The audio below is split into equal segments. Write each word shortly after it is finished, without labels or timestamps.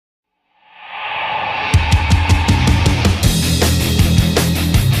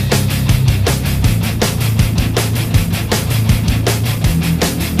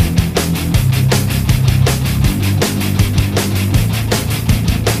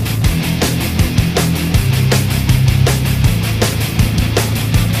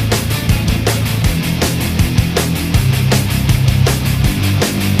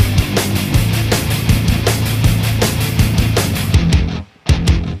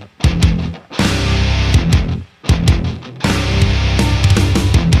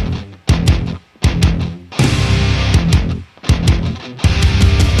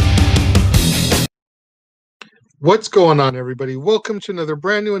What's going on, everybody? Welcome to another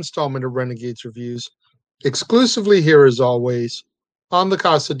brand new installment of Renegades Reviews, exclusively here as always on the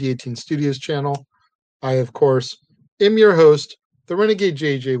Casa D18 Studios channel. I, of course, am your host, the Renegade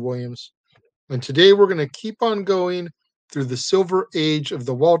JJ Williams, and today we're going to keep on going through the silver age of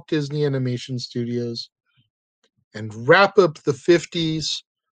the Walt Disney Animation Studios and wrap up the 50s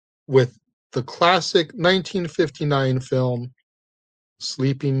with the classic 1959 film,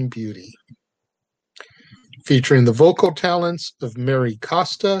 Sleeping Beauty, featuring the vocal talents of Mary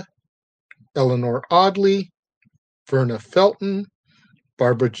Costa, Eleanor Audley, Verna Felton,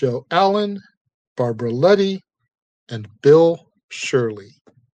 Barbara Jo Allen, Barbara Luddy, and Bill Shirley.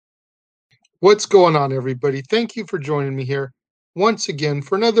 What's going on, everybody? Thank you for joining me here once again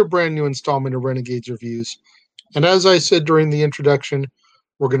for another brand new installment of Renegades Reviews. And as I said during the introduction,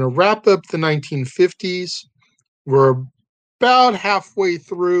 we're going to wrap up the 1950s. We're about halfway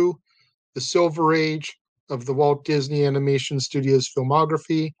through the Silver Age of the Walt Disney Animation Studios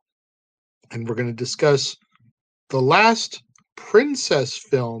filmography, and we're going to discuss the last princess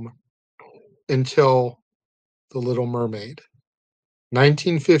film until The Little Mermaid,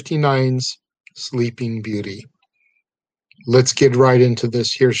 1959's Sleeping Beauty. Let's get right into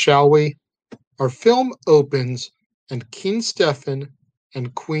this here, shall we? Our film opens and King Stephen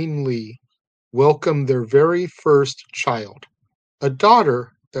and Queen Lee welcome their very first child, a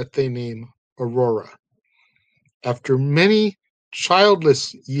daughter that they name Aurora. After many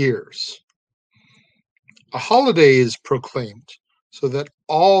childless years, a holiday is proclaimed so that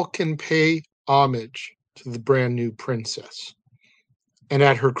all can pay homage to the brand new princess. And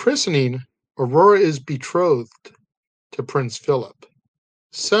at her christening, Aurora is betrothed to Prince Philip,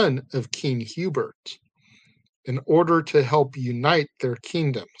 son of King Hubert, in order to help unite their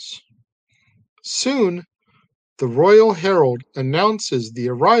kingdoms. Soon, the royal herald announces the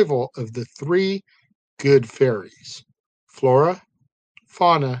arrival of the three good fairies, Flora,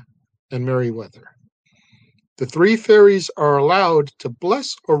 Fauna, and Merryweather. The three fairies are allowed to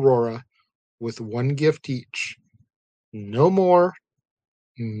bless Aurora with one gift each, no more,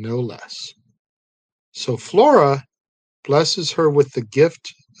 no less. So Flora blesses her with the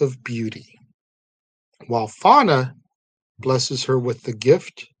gift of beauty, while Fauna blesses her with the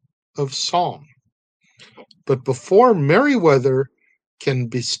gift of song. But before Merryweather can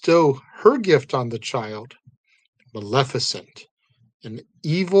bestow her gift on the child, Maleficent, an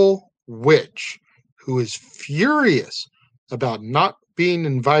evil witch who is furious about not being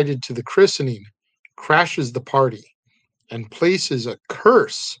invited to the christening, crashes the party and places a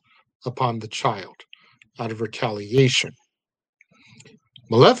curse upon the child out of retaliation.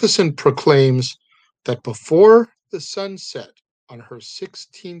 Maleficent proclaims that before the sunset on her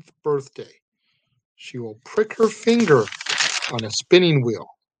 16th birthday, she will prick her finger on a spinning wheel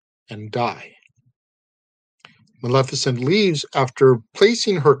and die. Maleficent leaves after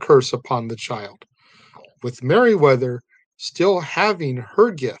placing her curse upon the child, with Merryweather still having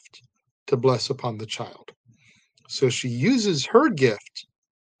her gift to bless upon the child. So she uses her gift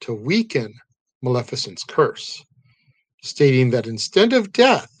to weaken Maleficent's curse, stating that instead of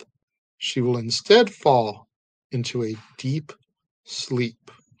death, she will instead fall into a deep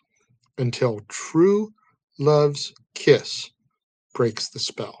sleep until true love's kiss breaks the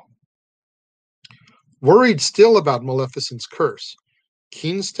spell. Worried still about Maleficent's curse,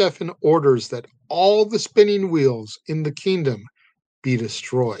 King Stephen orders that all the spinning wheels in the kingdom be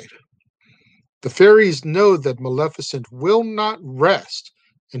destroyed. The fairies know that Maleficent will not rest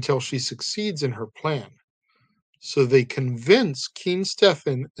until she succeeds in her plan, so they convince King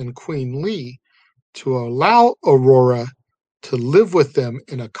Stephen and Queen Lee to allow Aurora to live with them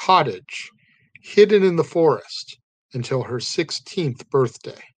in a cottage hidden in the forest until her 16th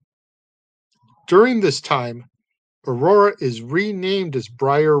birthday. During this time, Aurora is renamed as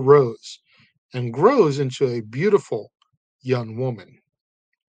Briar Rose and grows into a beautiful young woman.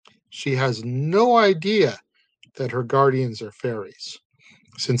 She has no idea that her guardians are fairies,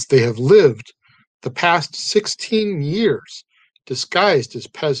 since they have lived the past 16 years disguised as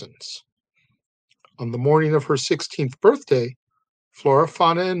peasants. On the morning of her 16th birthday, Flora,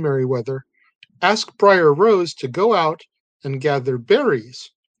 Fauna, and Merryweather ask Briar Rose to go out and gather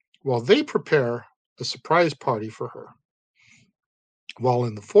berries while they prepare a surprise party for her. While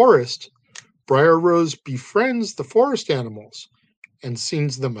in the forest, Briar Rose befriends the forest animals and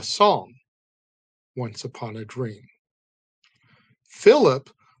sings them a song, Once Upon a Dream. Philip,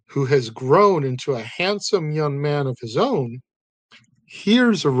 who has grown into a handsome young man of his own,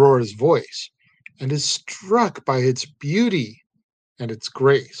 hears Aurora's voice and is struck by its beauty and its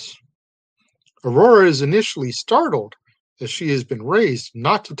grace. Aurora is initially startled, as she has been raised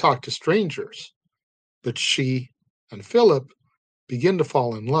not to talk to strangers, but she and Philip begin to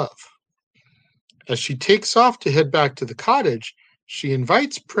fall in love. As she takes off to head back to the cottage, she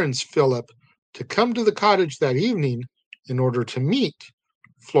invites Prince Philip to come to the cottage that evening in order to meet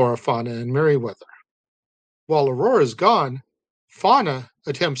Flora, Fauna, and Merryweather. While Aurora's gone, Fauna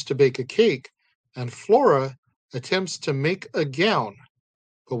attempts to bake a cake, and Flora attempts to make a gown,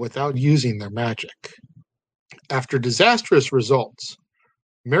 but without using their magic. After disastrous results,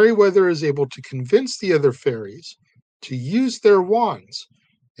 Merryweather is able to convince the other fairies to use their wands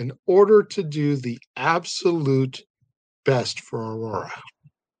in order to do the absolute best for Aurora.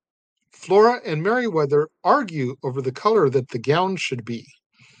 Flora and Merryweather argue over the color that the gown should be,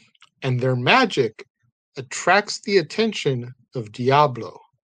 and their magic attracts the attention of Diablo,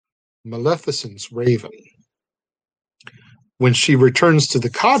 Maleficent's raven. When she returns to the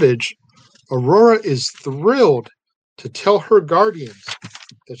cottage, Aurora is thrilled to tell her guardians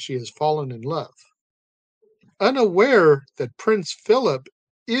that she has fallen in love. Unaware that Prince Philip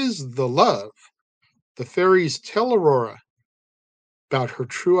is the love, the fairies tell Aurora about her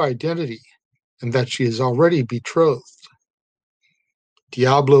true identity and that she is already betrothed.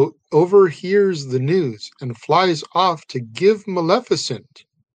 Diablo overhears the news and flies off to give Maleficent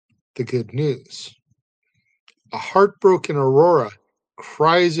the good news. A heartbroken Aurora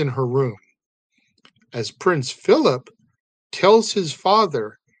cries in her room as Prince Philip tells his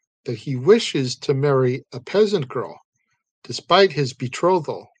father that he wishes to marry a peasant girl despite his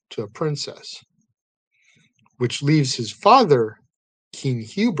betrothal to a princess, which leaves his father, King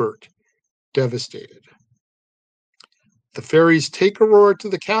Hubert, devastated. The fairies take Aurora to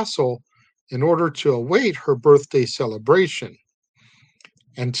the castle in order to await her birthday celebration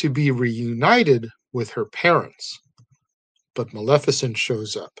and to be reunited with her parents. But Maleficent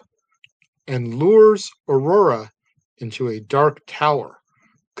shows up and lures Aurora into a dark tower,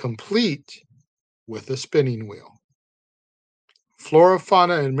 complete with a spinning wheel. Flora,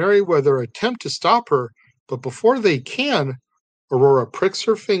 Fauna, and Merryweather attempt to stop her, but before they can, Aurora pricks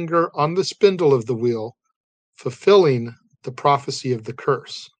her finger on the spindle of the wheel, fulfilling the prophecy of the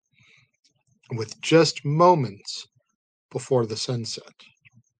curse, with just moments before the sunset.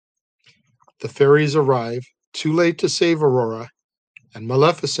 The fairies arrive, too late to save Aurora, and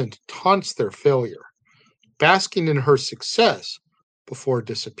Maleficent taunts their failure, basking in her success before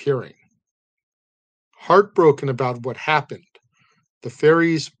disappearing. Heartbroken about what happened, the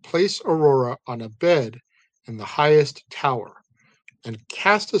fairies place Aurora on a bed in the highest tower and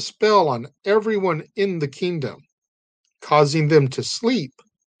cast a spell on everyone in the kingdom, causing them to sleep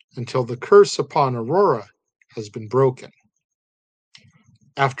until the curse upon Aurora has been broken.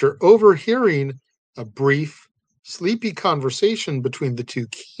 After overhearing a brief, sleepy conversation between the two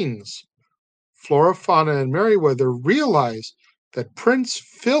kings, Flora, Fauna, and Merryweather realize that Prince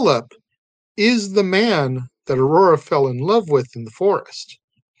Philip is the man that Aurora fell in love with in the forest.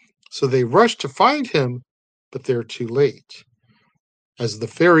 So they rush to find him, but they're too late, as the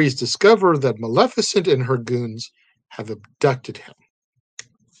fairies discover that Maleficent and her goons have abducted him.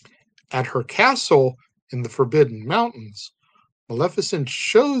 At her castle in the Forbidden Mountains, Maleficent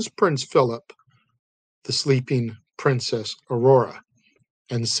shows Prince Philip the sleeping Princess Aurora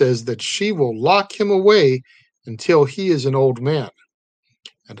and says that she will lock him away until he is an old man,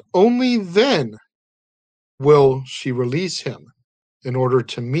 and only then will she release him in order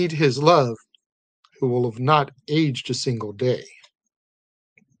to meet his love, who will have not aged a single day.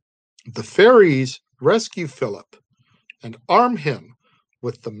 The fairies rescue Philip and arm him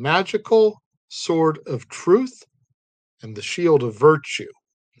with the magical sword of truth and the shield of virtue,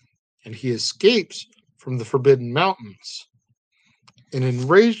 and he escapes from the Forbidden Mountains. An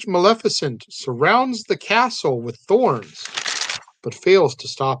enraged Maleficent surrounds the castle with thorns, but fails to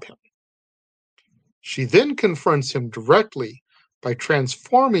stop him. She then confronts him directly by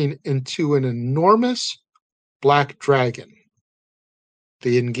transforming into an enormous black dragon.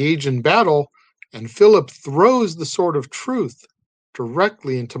 They engage in battle, and Philip throws the sword of truth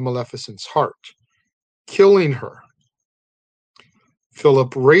directly into Maleficent's heart, killing her.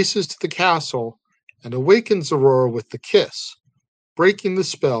 Philip races to the castle and awakens Aurora with the kiss, breaking the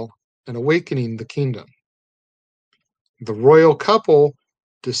spell and awakening the kingdom. The royal couple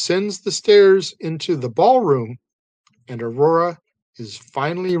descends the stairs into the ballroom, and Aurora is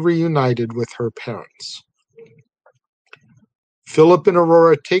finally reunited with her parents. Philip and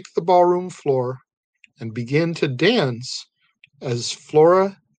Aurora take the ballroom floor and begin to dance as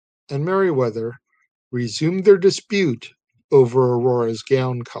Flora and Merryweather resume their dispute over Aurora's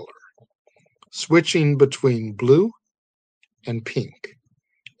gown color, switching between blue and pink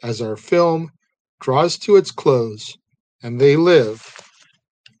as our film draws to its close and they live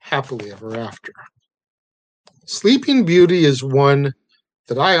happily ever after. Sleeping Beauty is one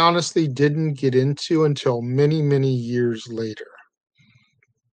that I honestly didn't get into until many, many years later.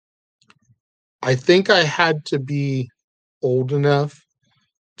 I think I had to be old enough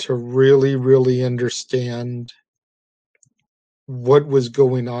to really, really understand what was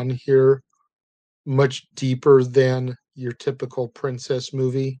going on here much deeper than your typical princess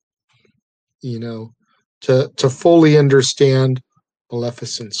movie, you know, to fully understand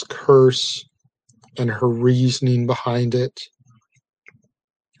Maleficent's curse and her reasoning behind it.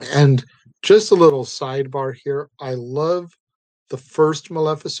 And just a little sidebar here, I love the first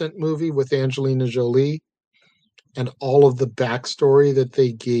Maleficent movie with Angelina Jolie and all of the backstory that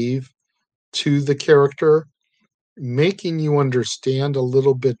they gave to the character, making you understand a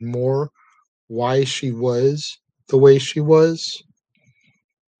little bit more why she was the way she was.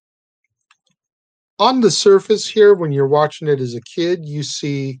 On the surface here, when you're watching it as a kid, you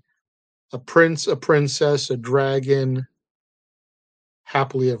see a prince, a princess, a dragon,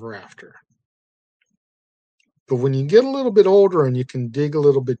 happily ever after. But when you get a little bit older and you can dig a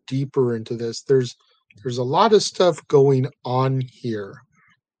little bit deeper into this, there's a lot of stuff going on here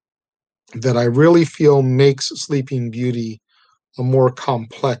that I really feel makes Sleeping Beauty a more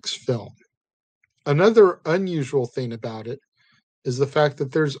complex film. Another unusual thing about it is the fact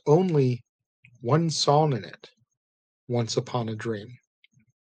that there's only one song in it, Once Upon a Dream.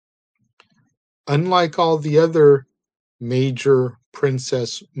 Unlike all the other major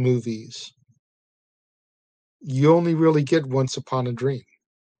princess movies, you only really get Once Upon a Dream.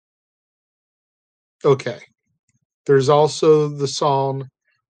 Okay. There's also the song,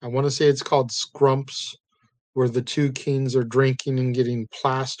 I want to say it's called Scrumps, where the two kings are drinking and getting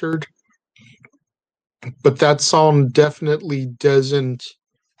plastered. But that song definitely doesn't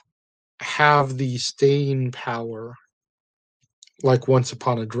have the staying power like Once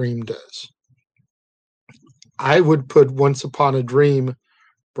Upon a Dream does. I would put Once Upon a Dream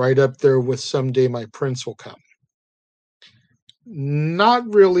right up there with Someday My Prince Will Come.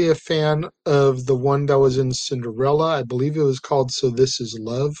 Not really a fan of the one that was in Cinderella. I believe it was called So This Is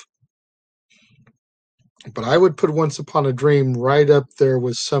Love. But I would put Once Upon a Dream right up there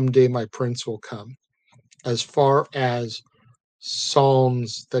with Someday My Prince Will Come as far as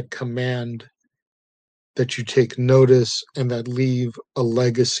songs that command that you take notice and that leave a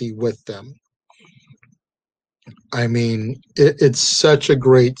legacy with them. I mean, it's such a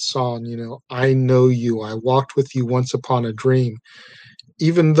great song. I know you. I walked with you once upon a dream.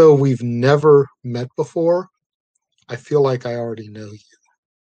 Even though we've never met before, I feel like I already know you.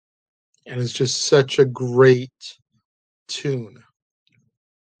 And it's just such a great tune.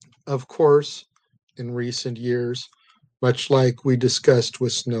 Of course, in recent years, much like we discussed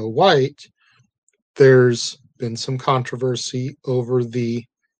with Snow White, there's been some controversy over the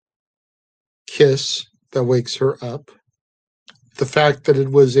kiss that wakes her up. The fact that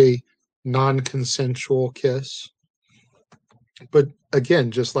it was a non-consensual kiss. But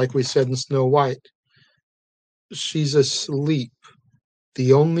again, just like we said in Snow White, she's asleep.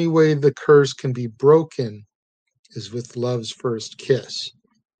 The only way the curse can be broken is with love's first kiss.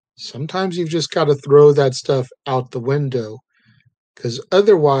 Sometimes you've just got to throw that stuff out the window because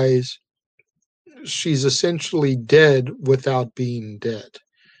otherwise she's essentially dead without being dead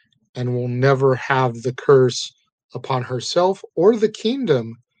and will never have the curse upon herself or the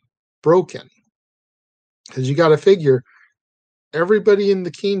kingdom broken. Because you got to figure everybody in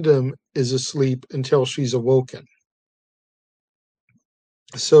the kingdom is asleep until she's awoken.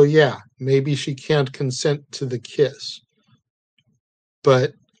 So, yeah, maybe she can't consent to the kiss,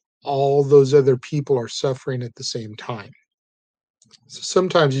 but all those other people are suffering at the same time. So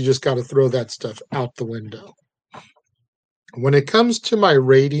sometimes you just got to throw that stuff out the window. When it comes to my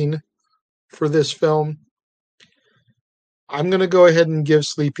rating for this film, I'm going to go ahead and give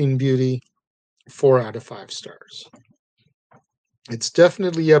Sleeping Beauty 4 out of 5 stars. It's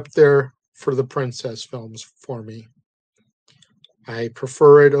definitely up there for the princess films for me. I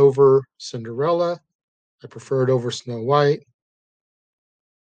prefer it over Cinderella. I prefer it over Snow White.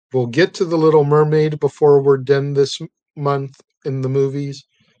 We'll get to The Little Mermaid before we're done this month in the movies,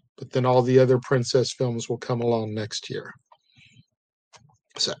 but then all the other princess films will come along next year.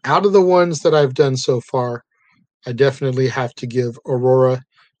 So out of the ones that I've done so far, I definitely have to give Aurora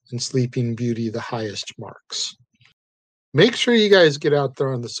and Sleeping Beauty the highest marks. Make sure you guys get out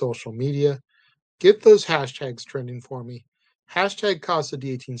there on the social media. Get those hashtags trending for me. Hashtag Casa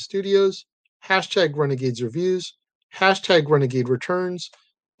D18 Studios, hashtag Renegades Reviews, hashtag Renegade Returns,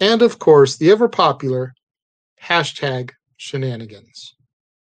 and of course, the ever popular hashtag Shenanigans.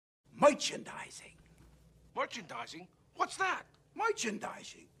 Merchandising. Merchandising? What's that?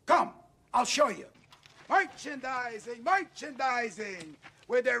 Merchandising. Come, I'll show you. Merchandising, merchandising,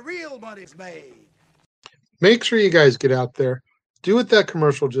 where the real money's made. Make sure you guys get out there. Do what that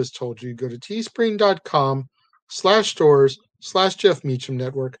commercial just told you. Go to teespring.com/stores/Jeff Meacham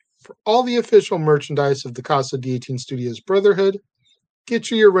Network for all the official merchandise of the Casa D18 Studios Brotherhood. Get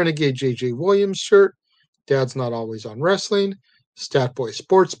you your Renegade JJ Williams shirt, Dad's Not Always on Wrestling, Statboy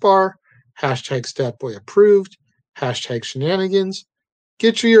Sports Bar, #Statboy Approved, #Shenanigans.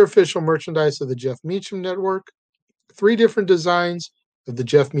 Get you your official merchandise of the Jeff Meacham Network, 3 different designs of the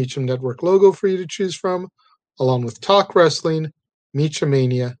Jeff Meacham Network logo for you to choose from, along with Talk Wrestling,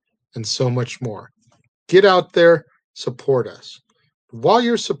 Meachamania, and so much more. Get out there, support us. While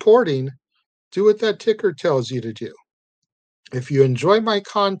you're supporting, do what that ticker tells you to do. If you enjoy my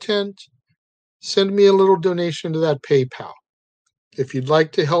content, send me a little donation to that PayPal. If you'd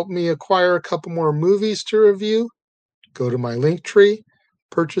like to help me acquire a couple more movies to review, go to my Linktree,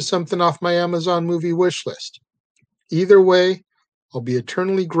 purchase something off my Amazon movie wish list. Either way, I'll be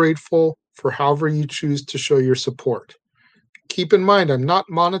eternally grateful for however you choose to show your support. Keep in mind, I'm not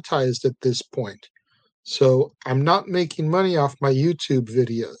monetized at this point, so I'm not making money off my YouTube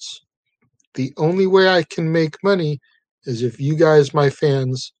videos. The only way I can make money is if you guys, my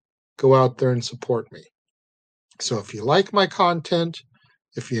fans, go out there and support me. So if you like my content,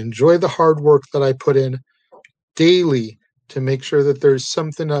 if you enjoy the hard work that I put in daily to make sure that there's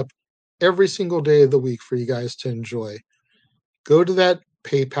something up every single day of the week for you guys to enjoy, go to that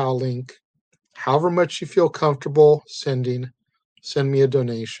PayPal link. However much you feel comfortable sending, send me a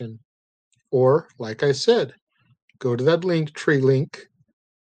donation. Or, like I said, go to that Linktree link,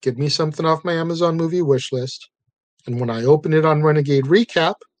 give me something off my Amazon movie wish list, and when I open it on Renegade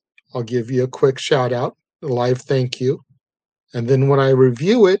Recap, I'll give you a quick shout out, a live thank you. And then when I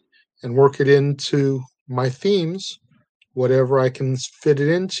review it and work it into my themes, whatever I can fit it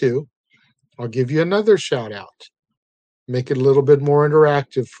into, I'll give you another shout out. Make it a little bit more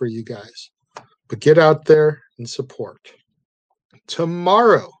interactive for you guys. But get out there and support.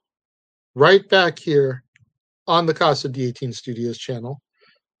 Tomorrow, right back here on the Casa D18 Studios channel,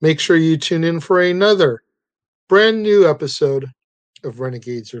 make sure you tune in for another brand new episode of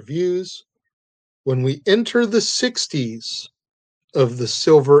Renegades Reviews. When we enter the 60s of the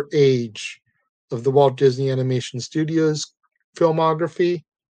silver age of the Walt Disney Animation Studios filmography,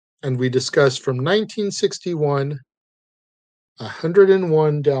 and we discuss from 1961,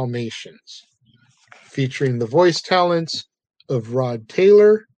 101 Dalmatians, featuring the voice talents of Rod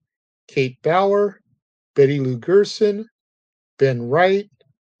Taylor, Kate Bauer, Betty Lou Gerson, Ben Wright,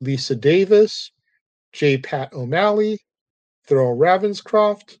 Lisa Davis, J. Pat O'Malley, Thurl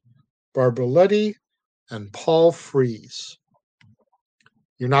Ravenscroft, Barbara Luddy, and Paul Frees.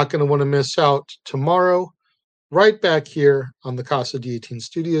 You're not going to want to miss out tomorrow, right back here on the Casa D18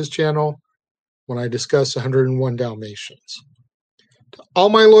 Studios channel, when I discuss 101 Dalmatians. To all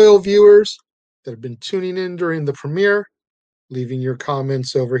my loyal viewers that have been tuning in during the premiere, leaving your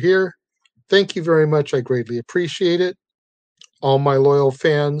comments over here, thank you very much. I greatly appreciate it. All my loyal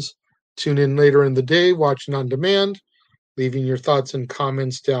fans, tune in later in the day, watching on demand, leaving your thoughts and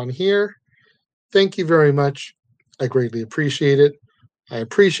comments down here. Thank you very much. I greatly appreciate it. I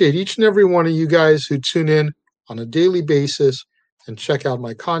appreciate each and every one of you guys who tune in on a daily basis and check out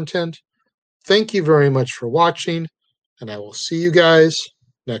my content. Thank you very much for watching, and I will see you guys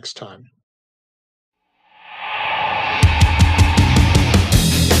next time.